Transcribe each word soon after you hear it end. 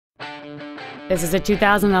This is a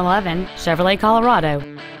 2011 Chevrolet Colorado.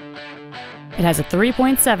 It has a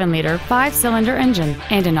 3.7-liter 5-cylinder engine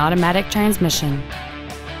and an automatic transmission.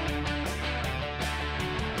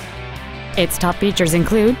 Its top features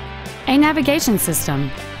include a navigation system,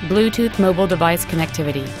 Bluetooth mobile device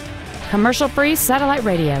connectivity, commercial-free satellite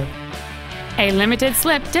radio, a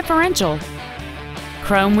limited-slip differential,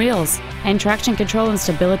 chrome wheels, and traction control and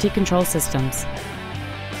stability control systems.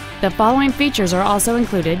 The following features are also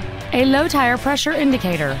included: a low tire pressure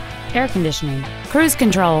indicator, air conditioning, cruise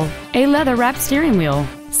control, a leather-wrapped steering wheel,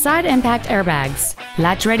 side impact airbags,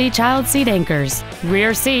 latch-ready child seat anchors,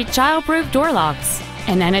 rear seat child-proof door locks,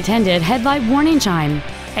 an unattended headlight warning chime,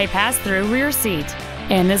 a pass-through rear seat,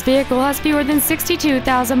 and this vehicle has fewer than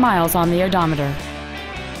 62,000 miles on the odometer.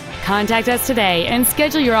 Contact us today and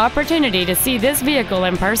schedule your opportunity to see this vehicle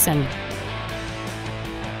in person.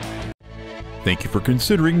 Thank you for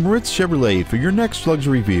considering Moritz Chevrolet for your next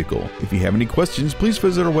luxury vehicle. If you have any questions, please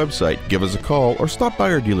visit our website, give us a call, or stop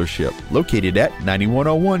by our dealership located at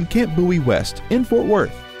 9101 Camp Bowie West in Fort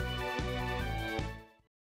Worth.